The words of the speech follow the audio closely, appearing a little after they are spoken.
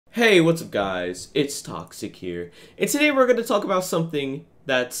Hey, what's up guys? It's Toxic here, and today we're going to talk about something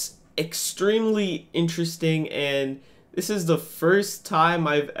that's extremely interesting, and this is the first time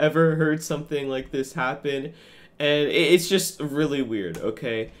I've ever heard something like this happen, and it's just really weird,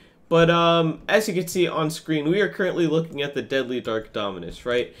 okay? But as you can see on screen, we are currently looking at the Deadly Dark Dominus,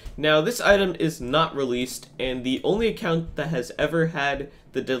 right? Now, this item is not released, and the only account that has ever had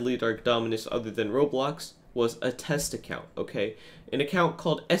the Deadly Dark Dominus other than Roblox was a test account, okay? An account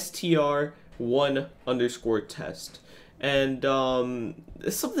called STR1_test. And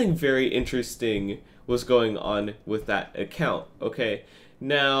something very interesting was going on with that account, okay?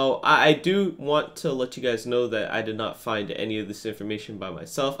 Now, I do want to let you guys know that I did not find any of this information by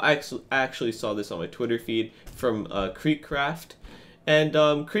myself. I actually saw this on my Twitter feed from Creekcraft. And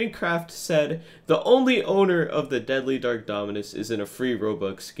Creekcraft said, the only owner of the Deadly Dark Dominus is in a free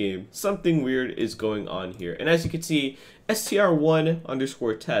Roblox game. Something weird is going on here. And as you can see,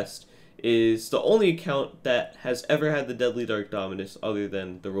 STR1_test is the only account that has ever had the Deadly Dark Dominus other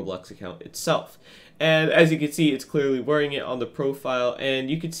than the Roblox account itself. And as you can see, it's clearly wearing it on the profile, and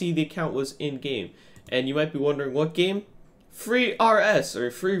you can see the account was in-game. And you might be wondering, what game? Free RS,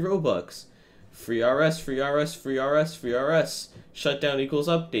 or free Robux. Free RS, free RS, free RS, free RS. Shutdown equals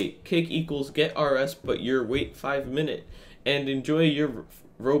update. Kick equals get RS, but your wait 5 minute. And enjoy your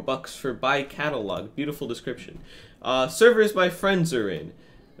Robux for buy catalog. Beautiful description. Servers my friends are in.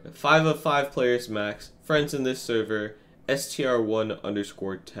 5 of 5 players max. Friends in this server.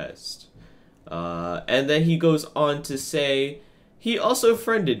 STR1_test. And then he goes on to say, he also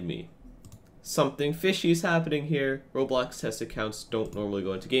friended me. Something fishy is happening here. Roblox test accounts don't normally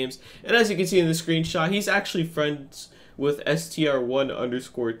go into games. And as you can see in the screenshot, he's actually friends with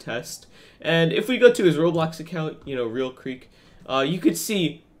STR1_test. And if we go to his Roblox account, you know, Real Creek, you could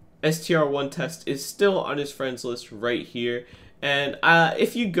see STR1test is still on his friends list right here. And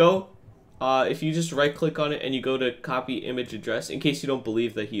if you just right click on it and you go to copy image address, in case you don't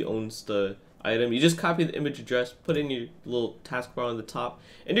believe that he owns the item, you just copy the image address, put in your little taskbar on the top,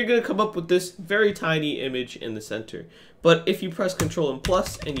 and you're going to come up with this very tiny image in the center. But if you press Ctrl and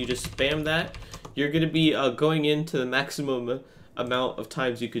plus and you just spam that, you're going to be going into the maximum amount of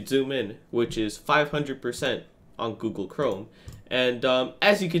times you could zoom in, which is 500% on Google Chrome. And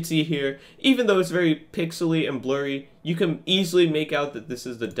as you can see here, even though it's very pixely and blurry, you can easily make out that this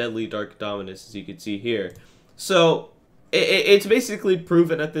is the Deadly Dark Dominus, as you can see here. So it's basically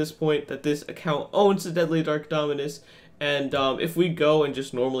proven at this point that this account owns the Deadly Dark Dominus, and if we go and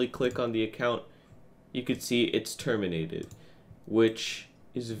just normally click on the account, you could see it's terminated, which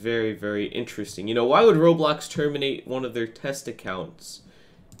is very, very interesting. You know, why would Roblox terminate one of their test accounts,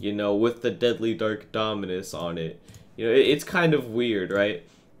 you know, with the Deadly Dark Dominus on it? You know, it's kind of weird, right?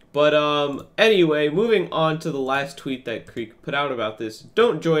 But anyway, moving on to the last tweet that Creek put out about this.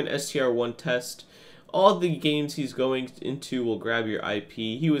 Don't join STR1test. All the games he's going into will grab your IP.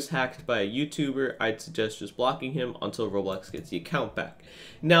 He was hacked by a YouTuber. I'd suggest just blocking him until Roblox gets the account back.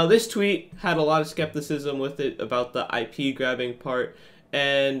 Now, this tweet had a lot of skepticism with it about the IP grabbing part,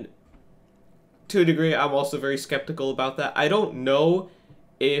 and to a degree, I'm also very skeptical about that. I don't know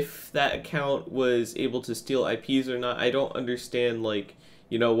if that account was able to steal IPs or not. I don't understand, like,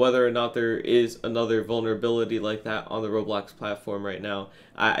 you know, whether or not there is another vulnerability like that on the Roblox platform right now.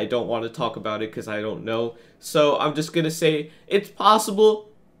 I don't want to talk about it because I don't know. So I'm just going to say it's possible,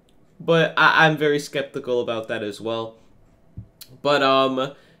 but I'm very skeptical about that as well.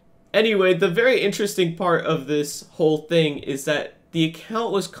 But anyway, the very interesting part of this whole thing is that the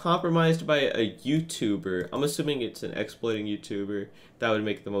account was compromised by a YouTuber. I'm assuming it's an exploiting YouTuber. That would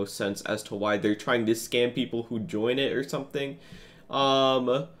make the most sense as to why they're trying to scam people who join it or something.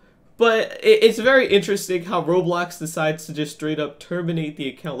 But it's very interesting how Roblox decides to just straight up terminate the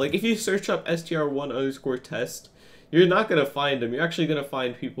account. Like, if you search up STR1_test, you're not going to find them. You're actually going to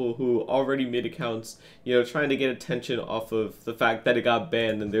find people who already made accounts, you know, trying to get attention off of the fact that it got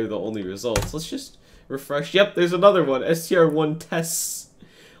banned and they're the only results. Let's just refresh. Yep, there's another one, STR1tests.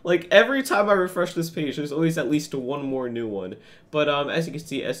 Like, every time I refresh this page, there's always at least one more new one. But as you can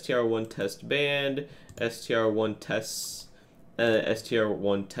see, STR1test banned, STR1tests,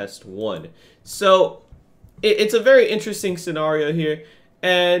 STR1test1. So it's a very interesting scenario here,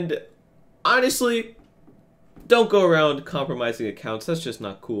 and honestly, don't go around compromising accounts. That's just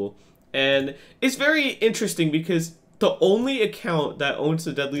not cool. And it's very interesting because the only account that owns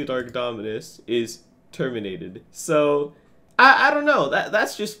the Deadly Dark Dominus is terminated. So I don't know.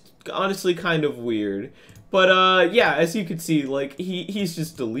 That's just honestly kind of weird. But yeah, as you can see, like he's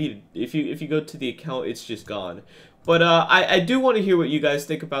just deleted. If you go to the account, it's just gone. But I do want to hear what you guys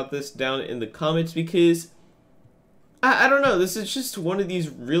think about this down in the comments, because I don't know, this is just one of these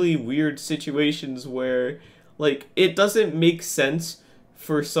really weird situations where, like, it doesn't make sense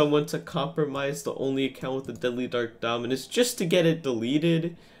for someone to compromise the only account with the Deadly Dark Dominus just to get it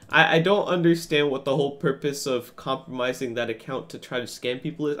deleted. I don't understand what the whole purpose of compromising that account to try to scam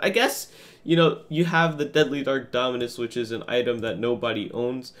people is. I guess, you know, you have the Deadly Dark Dominus, which is an item that nobody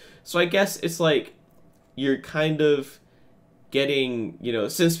owns. So I guess it's like you're kind of getting, you know,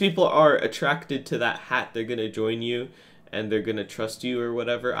 since people are attracted to that hat, they're going to join you and they're going to trust you or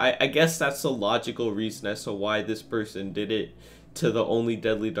whatever. I guess that's the logical reason as to why this person did it to the only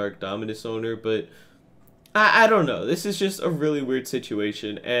Deadly Dark Dominus owner, but I don't know. This is just a really weird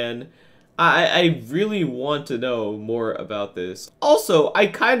situation, and I really want to know more about this. Also, I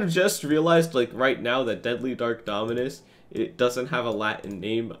kind of just realized, like, right now that Deadly Dark Dominus, it doesn't have a Latin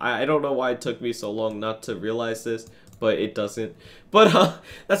name. I don't know why it took me so long not to realize this, but it doesn't. But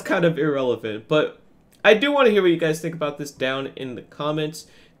that's kind of irrelevant. But I do want to hear what you guys think about this down in the comments.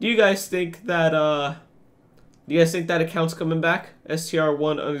 Do you guys think that, account's coming back?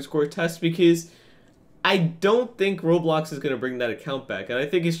 STR1_test, because I don't think Roblox is going to bring that account back, and I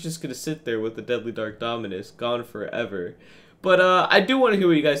think it's just going to sit there with the Deadly Dark Dominus, gone forever. But I do want to hear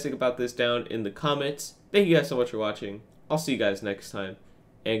what you guys think about this down in the comments. Thank you guys so much for watching. I'll see you guys next time,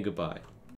 and goodbye.